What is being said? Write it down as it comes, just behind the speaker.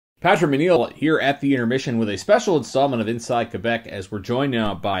Patrick McNeil here at the intermission with a special installment of Inside Quebec as we're joined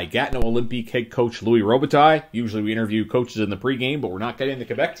now by Gatineau Olympiques head coach Louis Robitaille. Usually we interview coaches in the pregame, but we're not getting the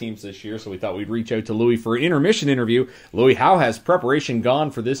Quebec teams this year, so we thought we'd reach out to Louis for an intermission interview. Louis, how has preparation gone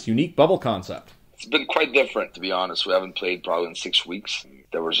for this unique bubble concept? It's been quite different, to be honest. We haven't played probably in 6 weeks.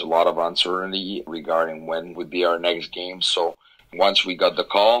 There was a lot of uncertainty regarding when would be our next game, so once we got the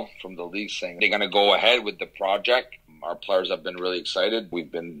call from the league saying they're going to go ahead with the project, our players have been really excited.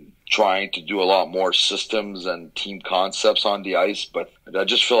 We've been trying to do a lot more systems and team concepts on the ice, but I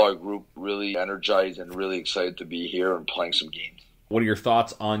just feel our group really energized and really excited to be here and playing some games. What are your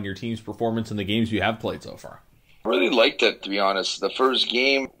thoughts on your team's performance in the games you have played so far? I really liked it, to be honest. The first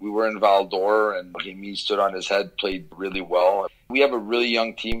game, we were in Val-d'Or, and he stood on his head, played really well. We have a really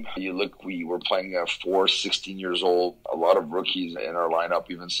young team. You look, we were playing 4 16 years old, a lot of rookies in our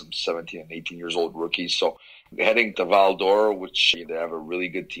lineup, even some 17 and 18 years old rookies. So heading to Val-d'Or, which they have a really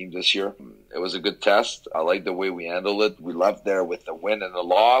good team this year, it was a good test. I like the way we handled it. We left there with a win and a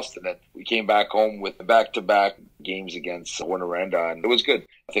loss, and then we came back home with back-to-back games against Rouyn-Noranda, and it was good.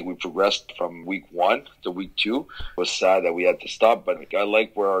 I think we progressed from week 1 to week 2. It was sad that we had to stop, but I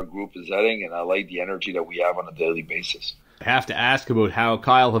like where our group is heading, and I like the energy that we have on a daily basis. I have to ask about how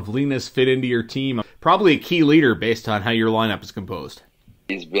Kyle Havlena's fit into your team. Probably a key leader based on how your lineup is composed.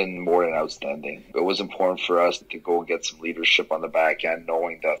 He's been more than outstanding. It was important for us to go get some leadership on the back end,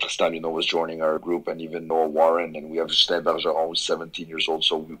 knowing that Gatineau was joining our group, and even Noah Warren, and we have Justin Bergeron, who's 17 years old,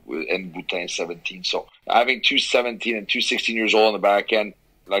 and Boutin, 17. So having 2 17 and 2 16 years old on the back end,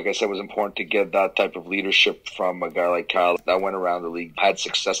 like I said, it was important to get that type of leadership from a guy like Kyle that went around the league, had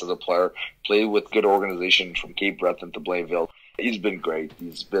success as a player, played with good organization from Cape Breton to Blainville. He's been great.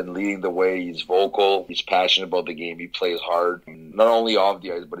 He's been leading the way. He's vocal. He's passionate about the game. He plays hard, not only off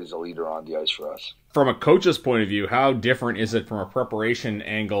the ice, but he's a leader on the ice for us. From a coach's point of view, how different is it from a preparation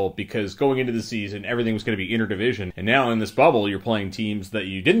angle? Because going into the season, everything was going to be interdivision. And now in this bubble, you're playing teams that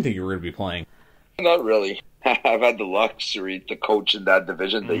you didn't think you were going to be playing. Not really. I've had the luxury to coach in that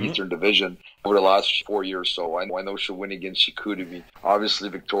division, the Eastern Division, over the last 4 years. So I know Shawinigan, Chicoutimi,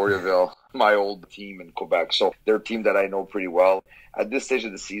 obviously Victoriaville, my old team in Quebec. So they're a team that I know pretty well. At this stage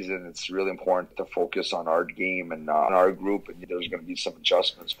of the season, it's really important to focus on our game and on our group. And there's going to be some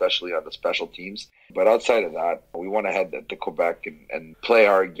adjustments, especially on the special teams. But outside of that, we want to head to Quebec and play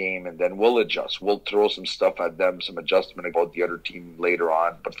our game, and then we'll adjust. We'll throw some stuff at them, some adjustment about the other team later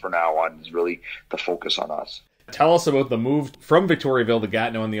on. But for now on, it's really to focus on us. Tell us about the move from Victoriaville to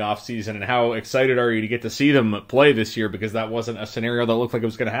Gatineau in the offseason, and how excited are you to get to see them play this year, because that wasn't a scenario that looked like it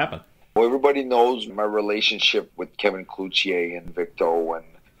was going to happen. Well, everybody knows my relationship with Kevin Cloutier and Victo, and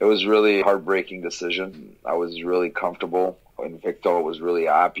it was really a heartbreaking decision. I was really comfortable, and Victo was really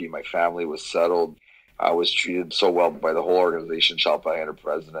happy. My family was settled. I was treated so well by the whole organization, Raphael-Pier, the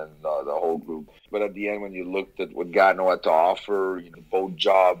president, and the whole group. But at the end, when you looked at what Gatineau had to offer, both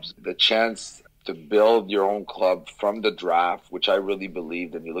jobs, the chance to build your own club from the draft, which I really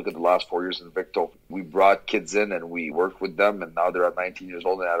believed. And you look at the last 4 years in Victo, we brought kids in and we worked with them, and now they're at 19 years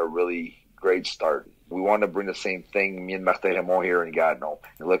old and had a really great start. We want to bring the same thing, me and Martin Raymond here in Gatineau.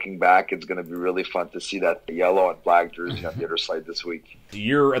 And looking back, it's going to be really fun to see that yellow and black jersey on the other side this week.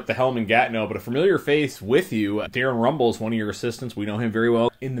 You're at the helm in Gatineau, but a familiar face with you, Darren Rumble, is one of your assistants. We know him very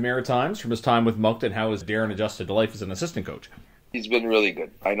well in the Maritimes from his time with Moncton. How has Darren adjusted to life as an assistant coach? He's been really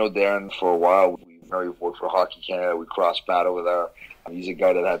good. I know Darren for a while. We've worked for Hockey Canada. We crossed paths over there. He's a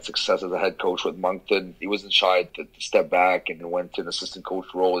guy that had success as a head coach with Moncton. He wasn't shy to step back and went to an assistant coach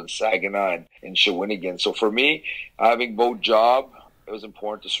role in Saginaw and in Shawinigan. So for me, having both jobs, it was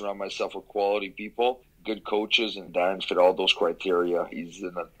important to surround myself with quality people, good coaches, and Darren fit all those criteria. He's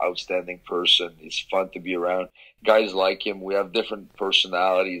an outstanding person. He's fun to be around. Guys like him, we have different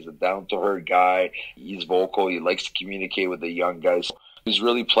personalities. A down-to-earth guy. He's vocal. He likes to communicate with the young guys. He's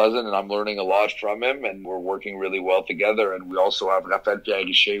really pleasant, and I'm learning a lot from him, and we're working really well together. And we also have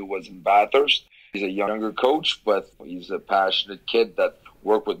Raphael-Pier, who was in Bathurst. He's a younger coach, but he's a passionate kid that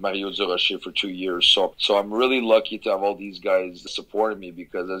worked with Mario Durocher for 2 years. So I'm really lucky to have all these guys supporting me,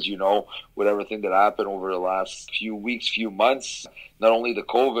 because as you know, with everything that happened over the last few weeks, few months, not only the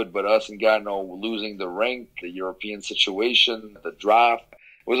COVID, but us in Gatineau losing the rink, the European situation, the draft.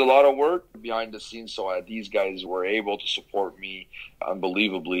 It was a lot of work behind the scenes, so these guys were able to support me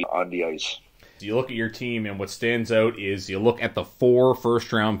unbelievably on the ice. You look at your team, and what stands out is you look at the 4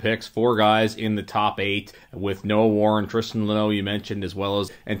 first-round picks, 4 guys in the top 8, with Noah Warren, Tristan Leno, you mentioned, as well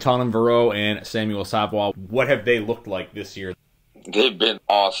as Antonin Verreau and Samuel Savoie. What have they looked like this year? They've been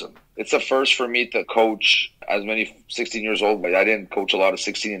awesome. It's a first for me to coach as many 16 years old. I didn't coach a lot of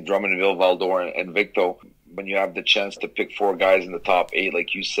 16 in Drummondville, Val-d'Or, and Victo. When you have the chance to pick 4 guys in the top 8,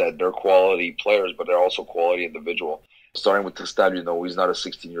 like you said, they're quality players, but they're also quality individual. Starting with Testado, he's not a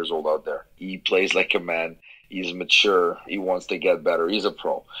 16 years old out there. He plays like a man. He's mature. He wants to get better. He's a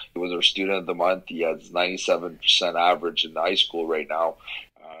pro. He was our student of the month. He has 97% average in high school right now.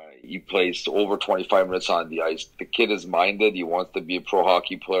 He plays over 25 minutes on the ice. The kid is minded. He wants to be a pro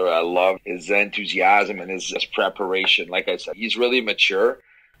hockey player. I love his enthusiasm and his preparation. Like I said, he's really mature.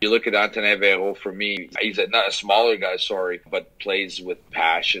 You look at Antonin Véro, for me, he's not a smaller guy, but plays with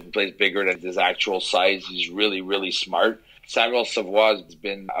passion, plays bigger than his actual size. He's really, really smart. Samuel Savoie has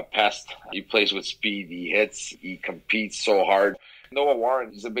been a pest. He plays with speed. He hits. He competes so hard. Noah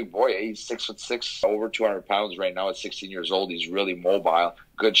Warren, he's a big boy. He's 6'6", over 200 pounds right now at 16 years old. He's really mobile,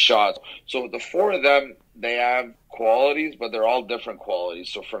 good shot. So the 4 of them, they have qualities, but they're all different qualities.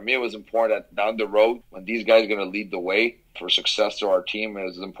 So for me, it was important that down the road, when these guys are going to lead the way for success to our team, it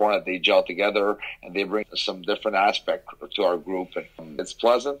was important that they gel together and they bring some different aspect to our group. And it's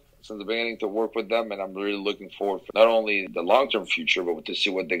pleasant since the beginning to work with them, and I'm really looking forward for not only the long-term future, but to see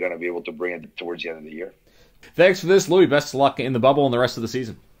what they're going to be able to bring towards the end of the year. Thanks for this, Louis. Best of luck in the bubble and the rest of the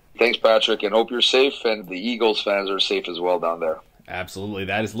season. Thanks, Patrick, and hope you're safe, and the Eagles fans are safe as well down there. Absolutely.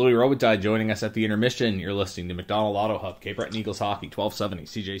 That is Louis Robitaille joining us at the intermission. You're listening to McDonald Auto Hub, Cape Breton Eagles Hockey, 1270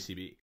 CJCB.